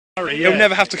You'll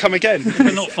never have to come again. You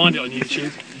will not find it on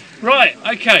YouTube. Right,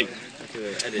 okay.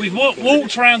 We've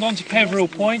walked around onto Peveril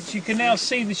Point. You can now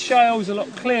see the shales a lot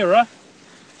clearer.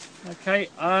 Okay,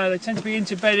 they tend to be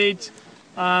interbedded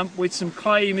with some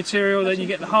clay material. Then you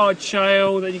get the hard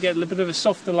shale. Then you get a little bit of a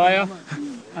softer layer,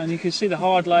 and you can see the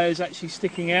hard layers actually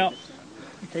sticking out.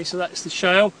 Okay, so that's the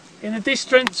shale. In the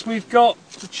distance, we've got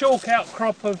the chalk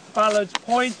outcrop of Ballard's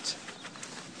Point.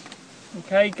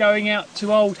 Okay, going out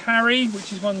to Old Harry,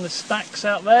 which is one of the stacks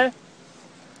out there.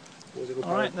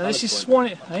 Alright, now this is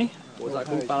Swanage, eh? What's that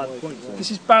called? Ballard Point? This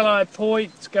is Ballard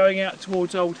Point, going out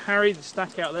towards Old Harry, the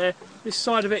stack out there. This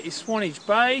side of it is Swanage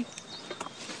Bay.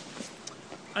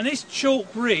 And this chalk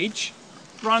ridge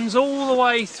runs all the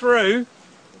way through,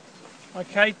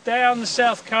 okay, down the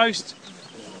south coast.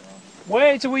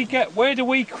 Where do we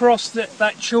cross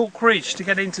that chalk ridge to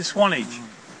get into Swanage?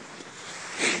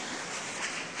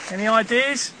 Any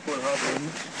ideas?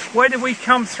 Where do we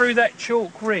come through that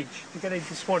chalk ridge to get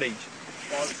into Swanage?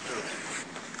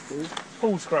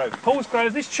 Paulsgrove.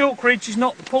 Paulsgrove. This chalk ridge is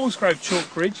not the Paulsgrove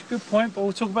chalk ridge. Good point, but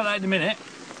we'll talk about that in a minute.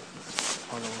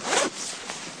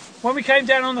 When we came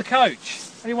down on the coach,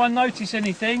 anyone notice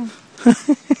anything?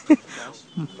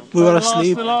 We were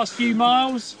asleep. The last few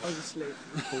miles? I was asleep.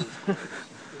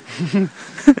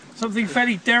 Something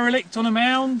fairly derelict on a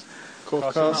mound?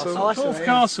 Corfe Castle. Corfe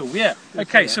Castle, yeah.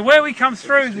 Okay, so where we come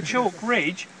through the chalk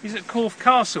ridge is at Corfe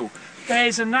Castle.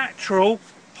 There's a natural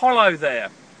hollow there.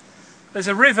 There's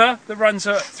a river that runs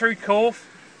through Corfe.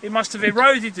 It must have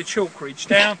eroded the chalk ridge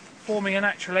down, forming a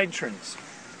natural entrance.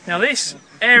 Now this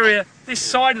area, this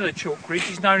side of the chalk ridge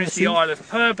is known as the Isle of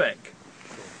Purbeck.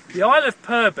 The Isle of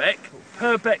Purbeck,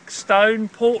 Purbeck stone,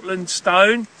 Portland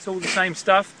stone, it's all the same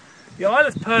stuff. The Isle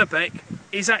of Purbeck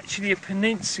is actually a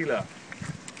peninsula.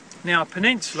 Now a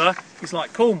peninsula is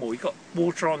like Cornwall, you've got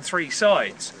water on three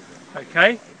sides.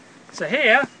 Okay, so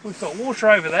here we've got water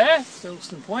over there,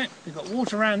 Silverstone Point, we've got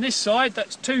water around this side,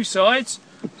 that's two sides.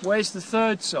 Where's the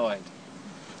third side?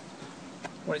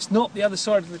 Well, it's not the other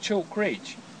side of the chalk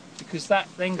ridge, because that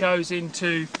then goes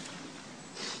into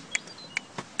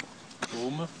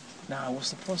Bournemouth? no,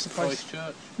 what's the place?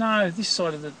 Christchurch? No, this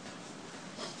side of the...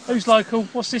 Who's local?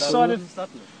 What's this side of...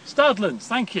 Studlands,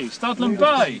 thank you, Studland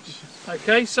Bay.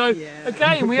 Okay, so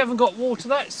again, we haven't got water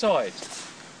that side.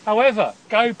 However,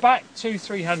 go back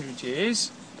 200-300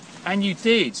 years, and you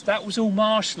did. That was all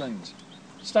marshland.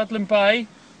 Studland Bay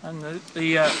and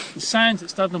the sands at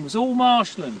Studland was all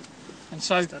marshland. And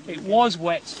so it was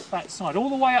wet that side, all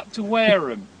the way up to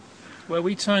Wareham, where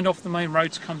we turned off the main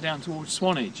road to come down towards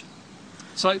Swanage.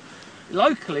 So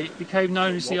locally it became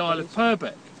known as the Isle of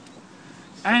Purbeck.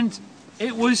 And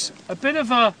it was a bit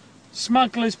of a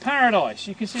smuggler's paradise.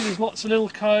 You can see there's lots of little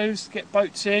coves to get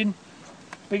boats in.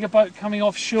 Bigger boat coming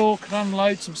offshore could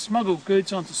unload some smuggled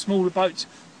goods onto smaller boats,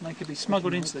 and they could be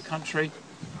smuggled into the country.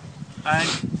 And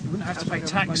you wouldn't have to pay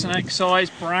tax and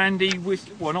excise, brandy,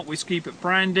 well not whiskey but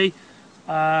brandy,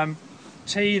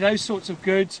 tea, those sorts of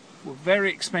goods were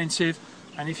very expensive,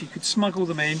 and if you could smuggle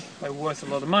them in, they were worth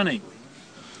a lot of money.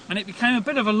 And it became a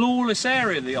bit of a lawless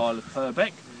area, the Isle of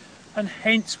Purbeck, and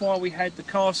hence why we had the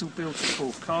castle built at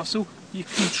Corfe Castle. You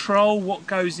control what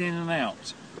goes in and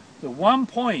out. The one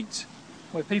point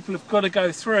where people have got to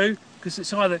go through, because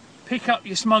it's either pick up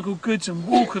your smuggled goods and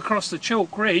walk across the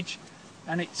chalk ridge,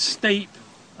 and it's steep,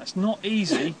 that's not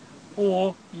easy,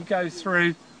 or you go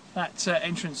through that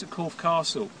entrance at Corfe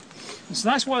Castle. And so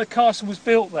that's why the castle was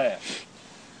built there.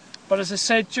 But as I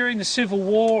said, during the Civil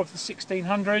War of the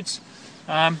 1600s,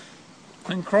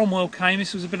 when Cromwell came,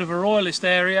 this was a bit of a royalist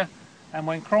area, and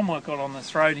when Cromwell got on the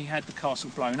throne he had the castle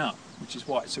blown up, which is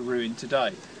why it's a ruin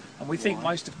today. And we think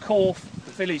most of Corfe,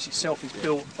 the village itself, is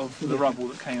built of the rubble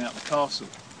that came out of the castle.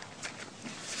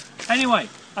 Anyway,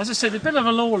 as I said, a bit of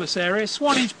a lawless area.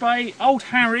 Swanage Bay, Old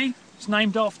Harry is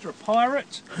named after a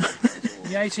pirate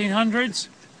in the 1800s.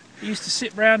 He used to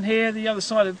sit round here, the other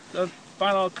side of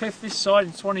Ballard Cliff, this side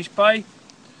in Swanage Bay,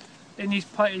 in his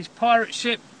pirate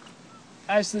ship.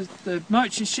 As the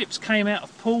merchant ships came out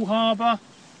of Poole Harbour,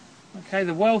 okay,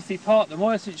 the wealthy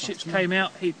merchant ships came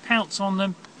out, he'd pounce on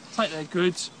them, take their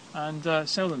goods and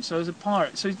sell them. So as a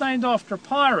pirate. So he's named after a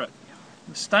pirate,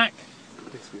 the stack.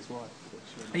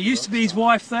 It used to be his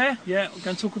wife there, yeah, we're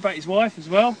going to talk about his wife as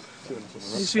well.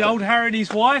 Used to be Old Harry and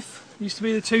his wife, used to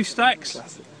be the two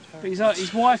stacks. But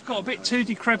his wife got a bit too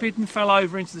decrepit and fell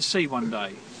over into the sea one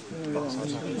day.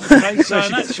 Okay, so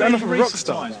that's recent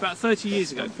times, about 30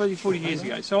 years ago, 30, 40 years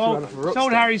ago. So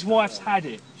Old Harry's wife's had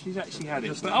it. She's actually had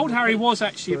it. But Old Harry was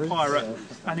actually a pirate,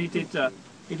 and he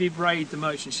did raid the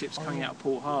merchant ships coming out of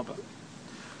Port Harbour.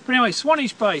 But anyway,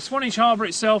 Swanage Bay, Swanage Harbour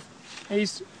itself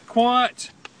is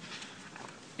quiet,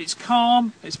 it's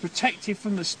calm, it's protected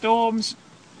from the storms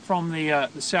from the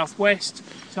southwest,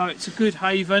 so it's a good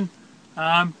haven.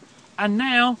 And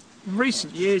now, in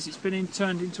recent years, it's been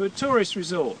turned into a tourist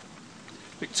resort.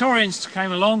 Victorians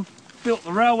came along, built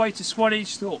the railway to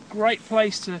Swanage, thought great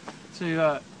place to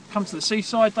come to the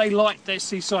seaside. They liked their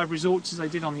seaside resorts as they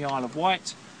did on the Isle of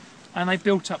Wight, and they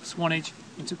built up Swanage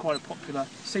into quite a popular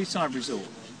seaside resort.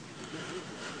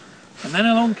 And then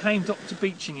along came Dr.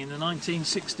 Beeching in the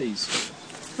 1960s.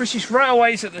 British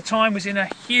Railways at the time was in a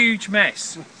huge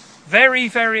mess, very,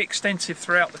 very extensive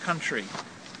throughout the country.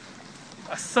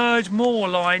 A third more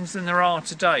lines than there are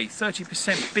today,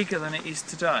 30% bigger than it is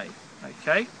today.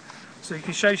 Okay, so you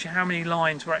can show you how many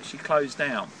lines were actually closed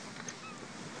down.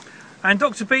 And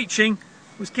Dr. Beeching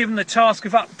was given the task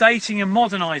of updating and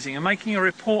modernising and making a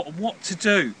report of what to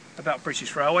do about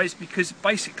British Railways, because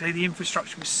basically the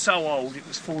infrastructure was so old it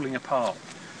was falling apart,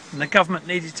 and the government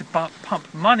needed to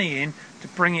pump money in to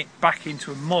bring it back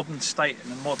into a modern state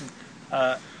and a modern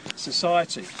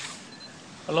society.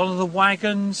 A lot of the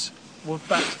wagons were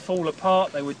about to fall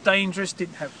apart, they were dangerous,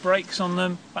 didn't have brakes on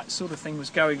them, that sort of thing was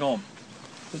going on.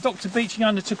 So Dr. Beeching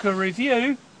undertook a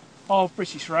review of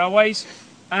British Railways,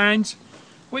 and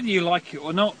whether you like it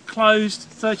or not, closed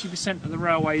 30% of the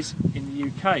railways in the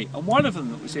UK. And one of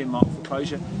them that was earmarked for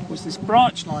closure was this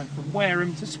branch line from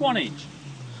Wareham to Swanage.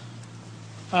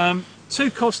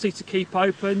 Too costly to keep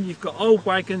open. You've got old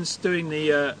wagons doing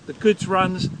the goods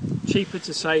runs. Cheaper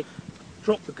to say,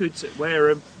 drop the goods at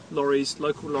Wareham,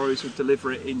 local lorries would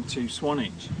deliver it into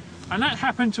Swanage. And that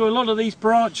happened to a lot of these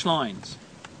branch lines.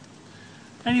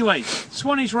 Anyway,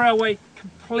 Swanage Railway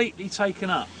completely taken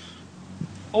up.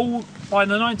 All by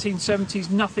the 1970s,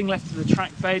 nothing left of the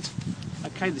track bed.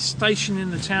 Okay, the station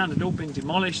in the town had all been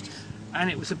demolished, and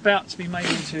it was about to be made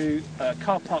into a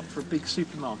car park for a big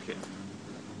supermarket.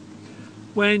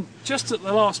 When just at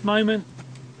the last moment,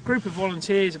 a group of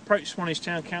volunteers approached Swanage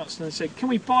Town Council and said, "Can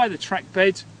we buy the track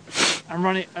bed and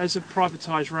run it as a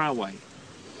privatised railway?"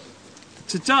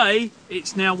 Today,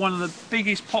 it's now one of the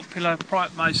biggest, popular,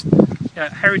 most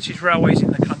heritage railways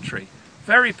in the country.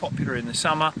 Very popular in the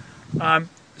summer.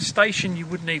 The station you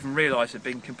wouldn't even realise had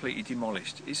been completely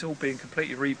demolished. It's all been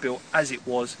completely rebuilt as it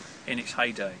was in its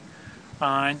heyday.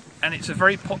 And it's a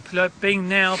very popular,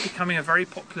 becoming a very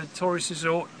popular tourist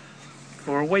resort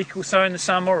for a week or so in the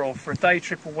summer, or for a day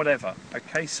trip or whatever.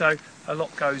 Okay, so a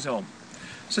lot goes on.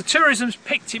 So tourism's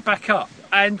picked it back up,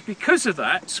 and because of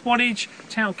that, Swanage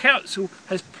Town Council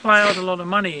has ploughed a lot of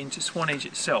money into Swanage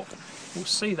itself. We'll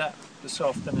see that this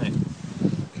afternoon.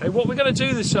 Okay, what we're going to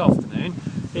do this afternoon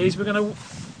is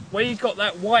where you've got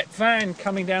that white van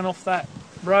coming down off that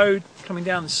road, coming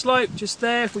down the slope, just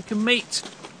there, if we can meet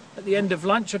at the end of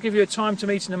lunch. I'll give you a time to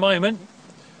meet in a moment.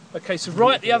 Okay, so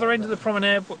right at the other end of the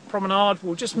promenade,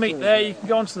 we'll just meet there. You can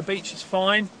go onto the beach, it's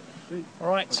fine.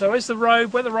 Alright, so as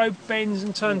where the road bends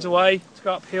and turns away to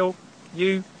go uphill,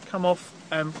 you come off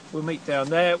and we'll meet down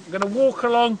there. We're going to walk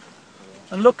along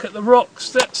and look at the rocks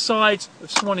that side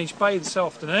of Swanage Bay this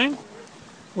afternoon.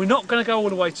 We're not going to go all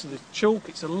the way to the chalk,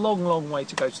 it's a long, long way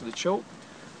to go to the chalk.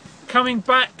 Coming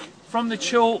back from the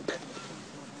chalk,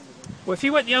 well, if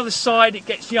you went the other side, it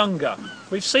gets younger.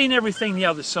 We've seen everything the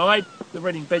other side, the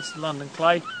Reading Beds, the London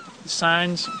Clay, the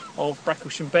sands of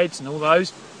Bracklesham Beds and all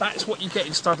those. That's what you get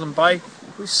in Studland Bay.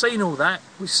 We've seen all that,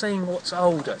 we've seen what's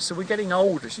older. So we're getting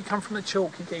older. As you come from the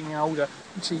chalk, you're getting older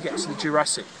until you get to the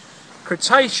Jurassic.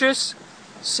 Cretaceous,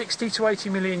 60 to 80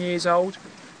 million years old.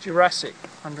 Jurassic,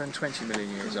 120 million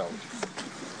years old.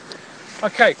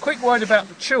 Okay, quick word about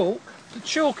the chalk. The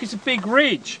chalk is a big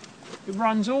ridge. It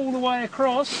runs all the way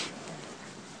across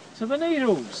to the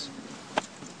Needles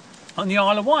on the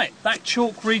Isle of Wight. That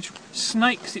chalk ridge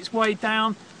snakes its way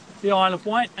down the Isle of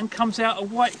Wight and comes out of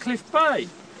Whitecliffe Bay,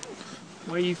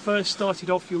 where you first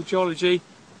started off your geology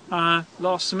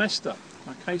last semester.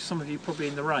 Okay, some of you probably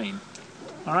in the rain.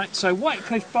 Alright, so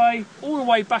Whitecliffe Bay, all the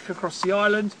way back across the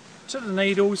island to the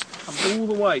Needles, and all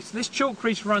the way. So this chalk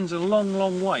ridge runs a long,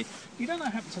 long way. You don't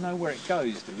happen to know where it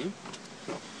goes, do you?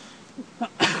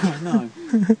 No.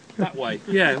 That way.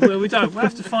 Yeah, well, we don't. We'll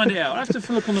have to find it out. I'll have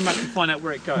to look on the map and find out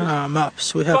where it goes.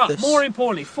 Maps, we have this. But more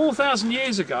importantly, 4,000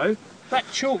 years ago, that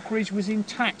chalk ridge was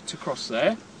intact across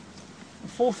there.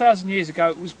 4,000 years ago,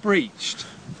 it was breached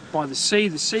by the sea.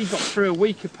 The sea got through a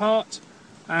weaker part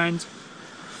and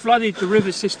flooded the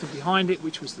river system behind it,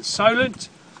 which was the Solent.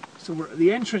 So we're at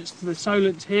the entrance to the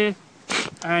Solent here,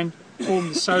 and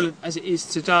formed the Solent as it is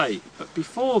today. But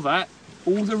before that,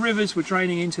 all the rivers were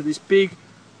draining into this big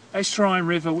estuarine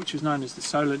river, which was known as the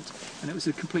Solent, and it was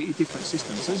a completely different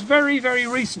system. So it's very, very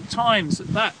recent times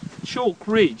that chalk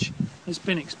ridge has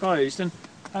been exposed,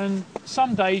 and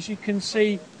some days you can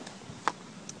see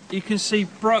you can see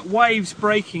waves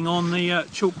breaking on the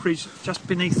chalk ridge just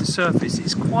beneath the surface.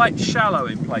 It's quite shallow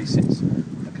in places.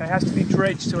 Okay, it has to be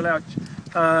dredged to allow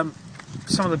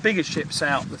some of the bigger ships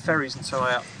out, the ferries and so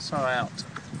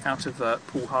out of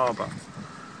Poole Harbour.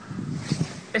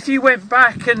 If you went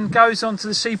back and goes onto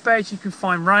the seabed, you can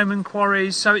find Roman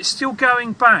quarries, so it's still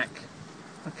going back.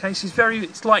 Okay, so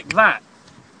it's like that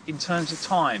in terms of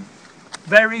time.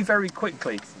 Very, very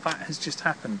quickly, that has just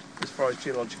happened as far as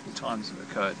geological times have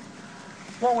occurred.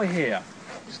 While we're here,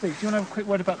 Steve, do you want to have a quick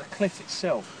word about the cliff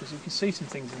itself? Because you can see some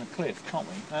things in the cliff, can't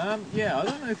we? Yeah, I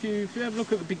don't know if you have a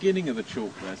look at the beginning of the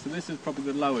chalk there. So this is probably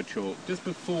the lower chalk. Just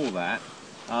before that,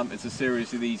 it's a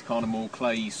series of these kind of more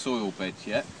clayey soil beds,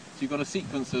 yeah? So you've got a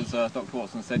sequence, as Dr.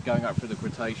 Watson said, going up through the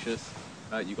Cretaceous.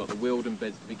 You've got the Wealden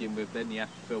beds to begin with, then the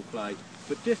Africville clay.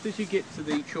 But just as you get to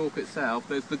the chalk itself,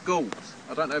 there's the gault.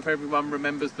 I don't know if everyone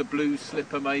remembers the blue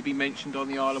slipper maybe mentioned on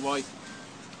the Isle of Wight.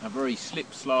 A very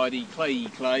slip-slidey,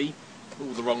 clayey clay. All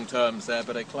the wrong terms there,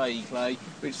 but a clayey clay,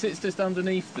 which sits just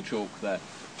underneath the chalk there.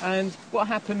 And what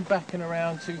happened back in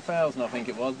around 2000, I think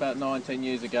it was, about 9-10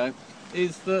 years ago,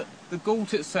 is that the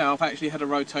gault itself actually had a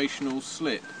rotational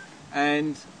slip.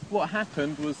 And what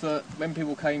happened was that when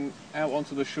people came out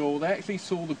onto the shore, they actually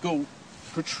saw the gault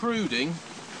protruding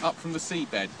up from the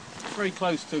seabed, very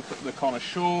close to the kind of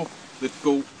shore. The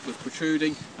gault was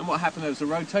protruding, and what happened, there was a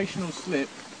rotational slip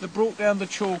that brought down the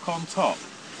chalk on top.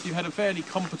 So you had a fairly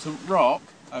competent rock,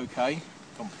 okay,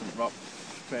 competent rock,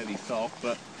 fairly soft,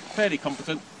 but fairly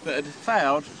competent, that had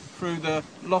failed through the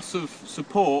loss of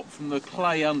support from the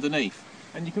clay underneath.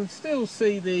 And you can still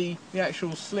see the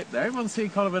actual slip there. Everyone's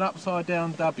seeing kind of an upside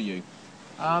down W.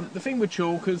 The thing with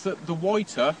chalk is that the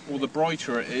whiter, or the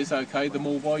brighter it is, okay, the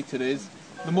more white it is,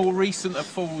 the more recent a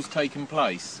fall's taken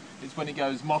place. It's when it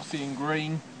goes mossy and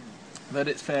green that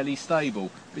it's fairly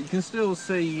stable. But you can still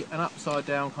see an upside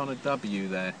down kind of W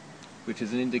there, which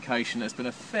is an indication that's been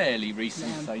a fairly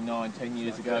recent, say 9-10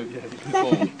 years ago,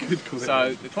 fall.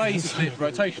 So the clay slip,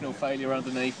 rotational failure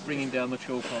underneath, bringing down the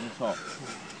chalk on top.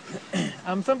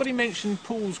 Somebody mentioned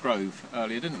Paulsgrove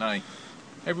earlier, didn't they?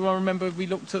 Everyone remember we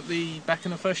looked at the back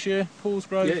in the first year,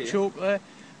 Paulsgrove chalk there?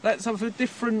 That's of a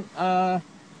different,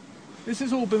 this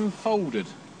has all been folded,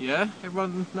 yeah?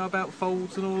 Everyone know about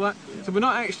folds and all that? So we're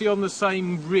not actually on the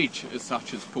same ridge as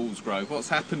such as Paulsgrove. What's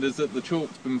happened is that the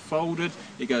chalk's been folded,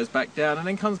 it goes back down and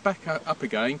then comes back up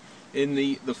again in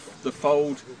the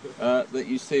fold that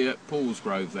you see at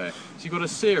Paulsgrove there. So you've got a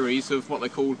series of what they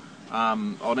call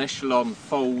on echelon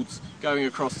folds going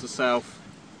across the south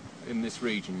in this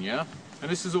region, yeah? And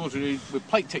this is all to do with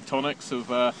plate tectonics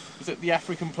of, is it the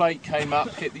African plate came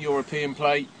up, hit the European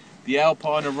plate, the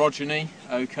Alpine orogeny,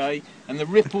 okay, and the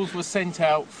ripples were sent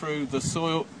out through the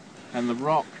soil and the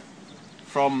rock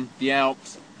from the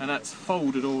Alps, and that's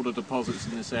folded all the deposits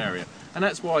in this area. And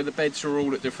that's why the beds are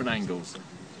all at different angles,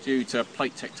 due to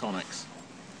plate tectonics.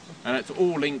 And it's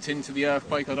all linked into the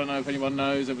earthquake. I don't know if anyone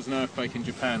knows, there was an earthquake in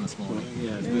Japan this morning.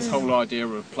 Yeah, this whole idea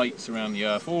of plates around the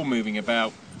earth, all moving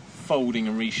about, folding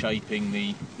and reshaping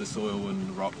the soil and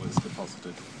the rock that's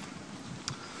deposited.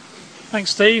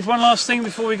 Thanks, Steve. One last thing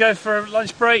before we go for a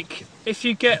lunch break. If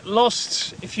you get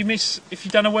lost, if you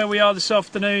don't know where we are this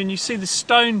afternoon, you see the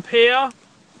stone pier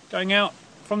going out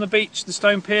from the beach, the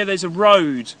stone pier, there's a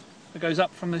road that goes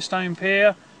up from the stone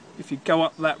pier. If you go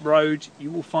up that road,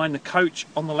 you will find the coach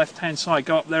on the left-hand side.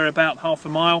 Go up there about half a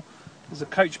mile. There's a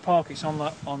coach park, it's on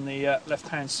the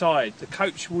left-hand side. The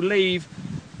coach will leave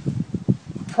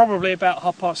probably about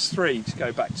 3:30 to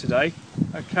go back today,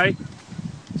 okay?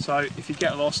 So if you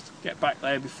get lost, get back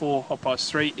there before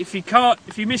 3:30. If you can't,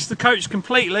 if you miss the coach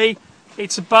completely,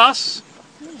 it's a bus.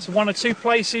 It's one or two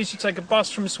places. You take a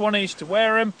bus from Swanage to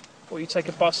Wareham, or you take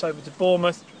a bus over to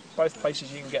Bournemouth. Both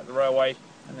places you can get the railway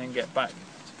and then get back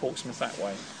to Portsmouth that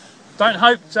way.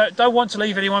 Don't want to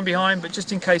leave anyone behind, but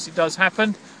just in case it does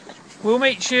happen, we'll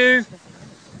meet you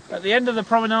at the end of the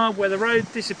promenade where the road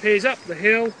disappears up the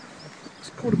hill. It's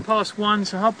 1:15,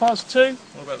 so 2:30.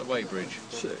 What about the weighbridge?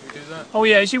 Do that? Oh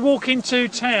yeah, as you walk into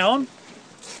town,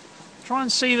 try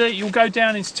and see that you'll go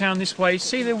down into town this way.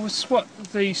 See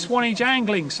the Swanage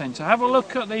Angling Centre. Have a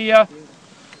look at the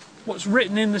what's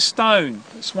written in the stone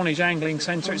at Swanage Angling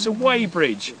Centre. It's a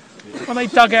weighbridge. When they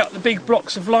dug out the big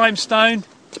blocks of limestone,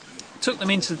 took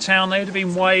them into the town, they would have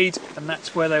been weighed, and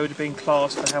that's where they would have been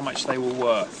classed for how much they were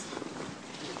worth.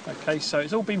 Okay, so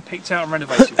it's all been picked out and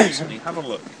renovated recently. Have a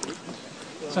look.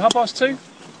 So 2:30?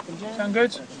 Sound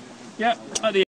good? Yeah, at the